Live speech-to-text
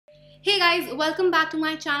Hey guys, welcome back to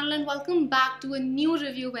my channel and welcome back to a new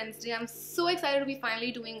review Wednesday. I'm so excited to be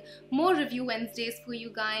finally doing more review Wednesdays for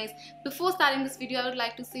you guys. Before starting this video, I would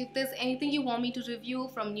like to say if there's anything you want me to review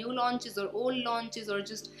from new launches or old launches or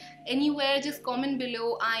just anywhere, just comment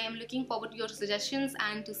below. I am looking forward to your suggestions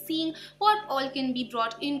and to seeing what all can be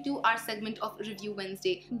brought into our segment of Review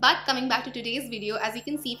Wednesday. But coming back to today's video, as you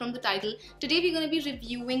can see from the title, today we're going to be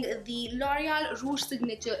reviewing the Loreal Rouge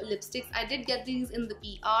Signature lipsticks. I did get these in the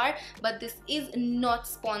PR, but this is not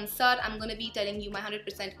sponsored. I'm gonna be telling you my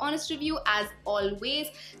 100% honest review as always.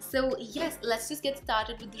 So yes, let's just get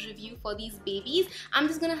started with the review for these babies. I'm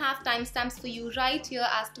just gonna have timestamps for you right here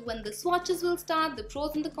as to when the swatches will start, the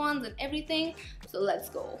pros and the cons and everything. So let's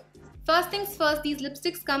go. First things first, these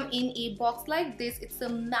lipsticks come in a box like this. It's a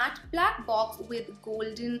matte black box with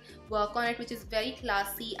golden work on it, which is very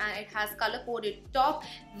classy, and it has color coded top.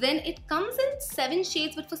 Then it comes in 7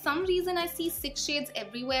 shades, but for some reason I see 6 shades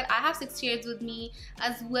everywhere. I have 6 shades with me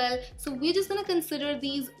as well, so we're just gonna consider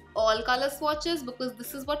these all color swatches because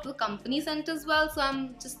this is what the company sent as well. So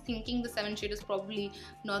I'm just thinking the 7 shade is probably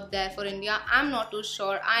not there for India. I'm not too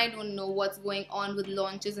sure. I don't know what's going on with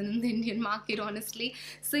launches in the Indian market, honestly.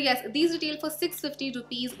 So yes, these retail for 650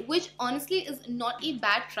 rupees, which honestly is not a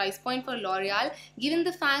bad price point for L'Oreal, given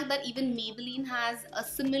the fact that even Maybelline has a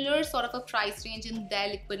similar sort of a price range in their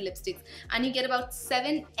liquid lipsticks, and you get about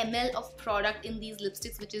 7 ml of product in these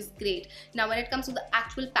lipsticks, which is great. Now when it comes to the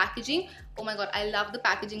actual packaging, oh my god, I love the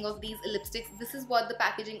packaging of these lipsticks. This is what the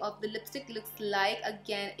packaging of the lipstick looks like.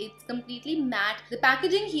 Again, it's completely matte. The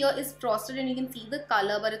packaging here is frosted and you can see the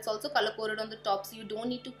color, but it's also color coded on the top, so you don't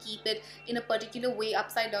need to keep it in a particular way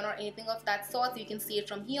upside down or anything of that sort. So you can see it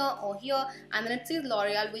from here or here, and then it says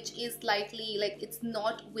L'Oreal, which is slightly like it's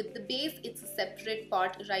not with the base, it's a separate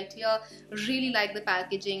part right here. Really like the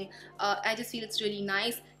packaging. I just feel it's really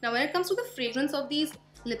nice. Now when it comes to the fragrance of these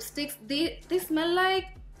lipsticks, they smell like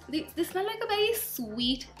they smell like a very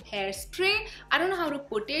sweet hairspray. I don't know how to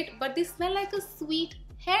put it, but they smell like a sweet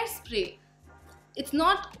hairspray. It's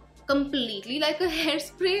not completely like a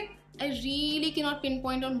hairspray. I really cannot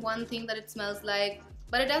pinpoint on one thing that it smells like,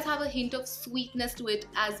 but it does have a hint of sweetness to it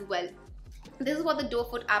as well. This is what the doe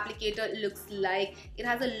foot applicator looks like. It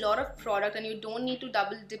has a lot of product and you don't need to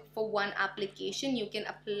double dip for one application. You can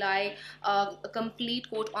apply a complete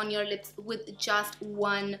coat on your lips with just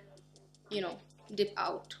one, dip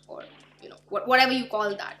out, or whatever you call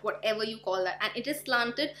that, and it is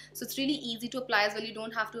slanted, so it's really easy to apply as well. You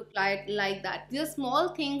don't have to apply it like that. These are small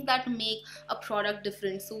things that make a product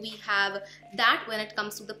different. So we have that when it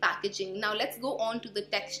comes to the packaging. Now let's go on to the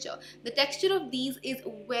texture. The texture of these is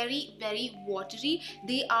very, very watery.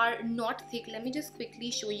 They are not thick. Let me just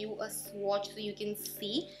quickly show you a swatch so you can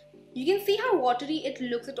see. You can see how watery it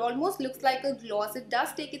looks. It almost looks like a gloss. It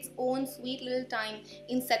does take its own sweet little time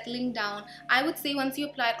in settling down. I would say once you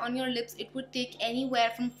apply it on your lips, it would take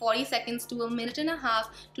anywhere from 40 seconds to a minute and a half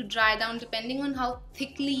to dry down, depending on how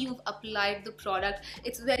thickly you've applied the product.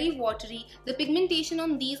 It's very watery. The pigmentation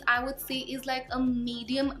on these, I would say, is like a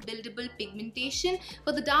medium buildable pigmentation.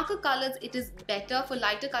 For the darker colors, it is better. For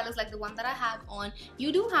lighter colors like the one that I have on,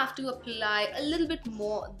 you do have to apply a little bit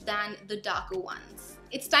more than the darker ones.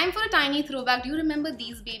 It's time for a tiny throwback. Do you remember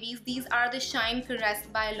these babies? These are the Shine Caress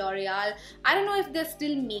by L'Oreal. I don't know if they're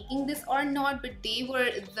still making this or not, but they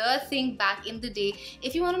were the thing back in the day.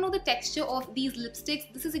 If you want to know the texture of these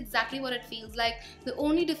lipsticks, this is exactly what it feels like. The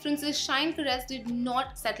only difference is Shine Caress did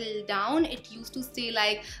not settle down. It used to stay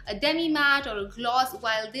like a demi matte or a gloss,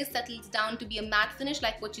 while this settles down to be a matte finish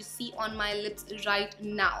like what you see on my lips right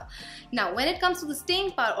now. Now when it comes to the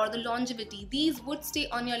staying power or the longevity, these would stay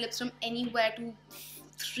on your lips from anywhere to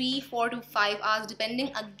 3, 4 to 5 hours,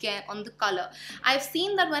 depending again on the color. I've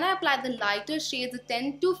seen that when I apply the lighter shades, it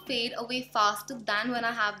tend to fade away faster than when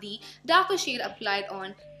I have the darker shade applied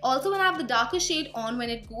on. Also, when I have the darker shade on, when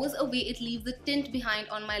it goes away, it leaves a tint behind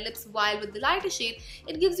on my lips, while with the lighter shade,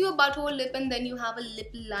 it gives you a butthole lip and then you have a lip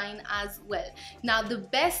line as well. Now, the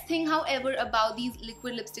best thing, however, about these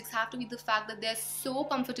liquid lipsticks have to be the fact that they're so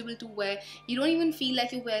comfortable to wear. You don't even feel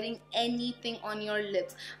like you're wearing anything on your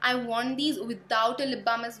lips. I worn these without a lip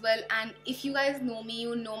balm as well, and if you guys know me,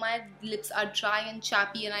 you know my lips are dry and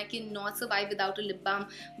chappy and I cannot survive without a lip balm,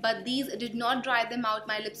 but these did not dry them out.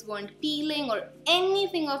 My lips weren't peeling or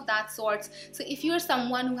anything of that sort. So if you're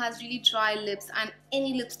someone who has really dry lips and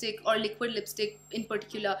any lipstick or liquid lipstick in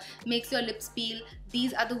particular makes your lips peel,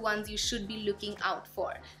 these are the ones you should be looking out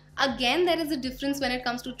for. Again, there is a difference when it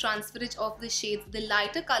comes to transferage of the shades. The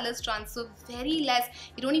lighter colors transfer very less.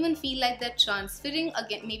 You don't even feel like they're transferring,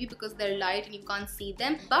 again maybe because they're light and you can't see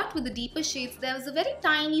them. But with the deeper shades, there was a very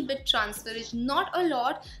tiny bit transferage, not a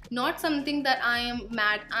lot, not something that I am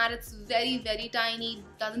mad at. It's very, very tiny,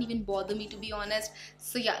 doesn't even bother me, to be honest.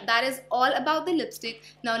 So yeah, that is all about the lipstick.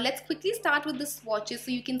 Now let's quickly start with the swatches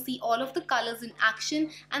so you can see all of the colors in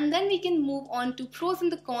action, and then we can move on to pros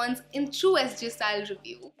and the cons in true SJ style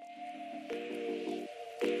review.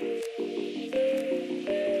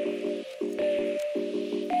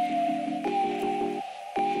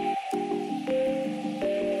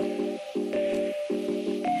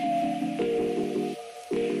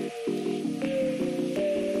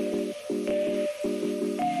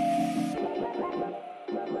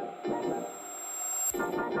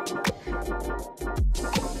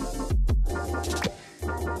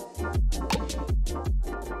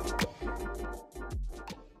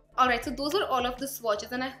 Alright, so those are all of the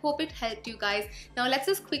swatches and I hope it helped you guys. Now let's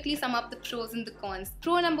just quickly sum up the pros and the cons.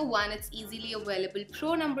 Pro number 1, it's easily available.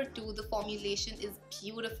 Pro number 2, the formulation is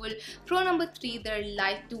beautiful. Pro number 3, they're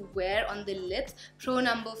light to wear on the lips. Pro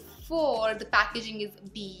number 4, the packaging is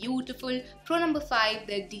beautiful. Pro number 5,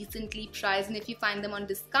 they're decently priced, and if you find them on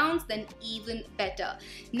discounts, then even better.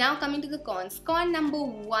 Now coming to the cons. Con number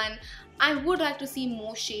 1, I would like to see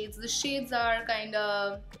more shades. The shades are kind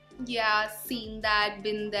of, yeah, seen that,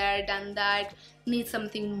 been there, done that, need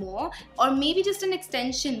something more, or maybe just an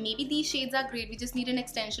extension. Maybe these shades are great, we just need an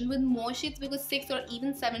extension with more shades, because 6 or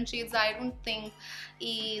even 7 shades I don't think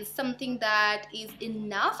is something that is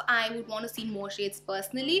enough. I would want to see more shades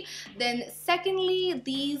personally. Then secondly,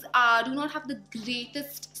 these do not have the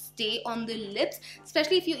greatest stay on the lips,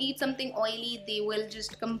 especially if you eat something oily, they will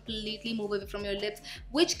just completely move away from your lips,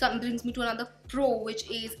 which brings me to another pro, which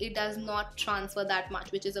is it does not transfer that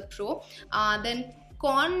much, which is a pro. Then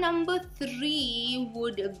con number 3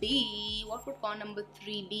 would be, what would con number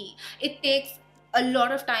 3 be? It takes a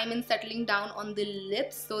lot of time in settling down on the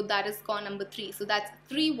lips, so that is con number 3. So that's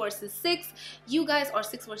 3 versus 6, you guys, or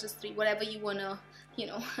 6 versus 3, whatever you wanna, you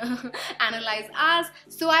know, analyze as.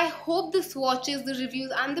 So I hope the swatches, the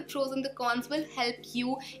reviews and the pros and the cons will help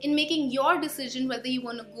you in making your decision whether you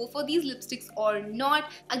want to go for these lipsticks or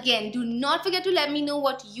not. Again, do not forget to let me know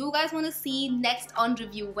what you guys want to see next on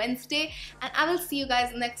Review Wednesday, and I will see you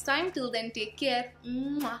guys next time. Till then, take care.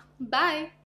 Mwah. Bye.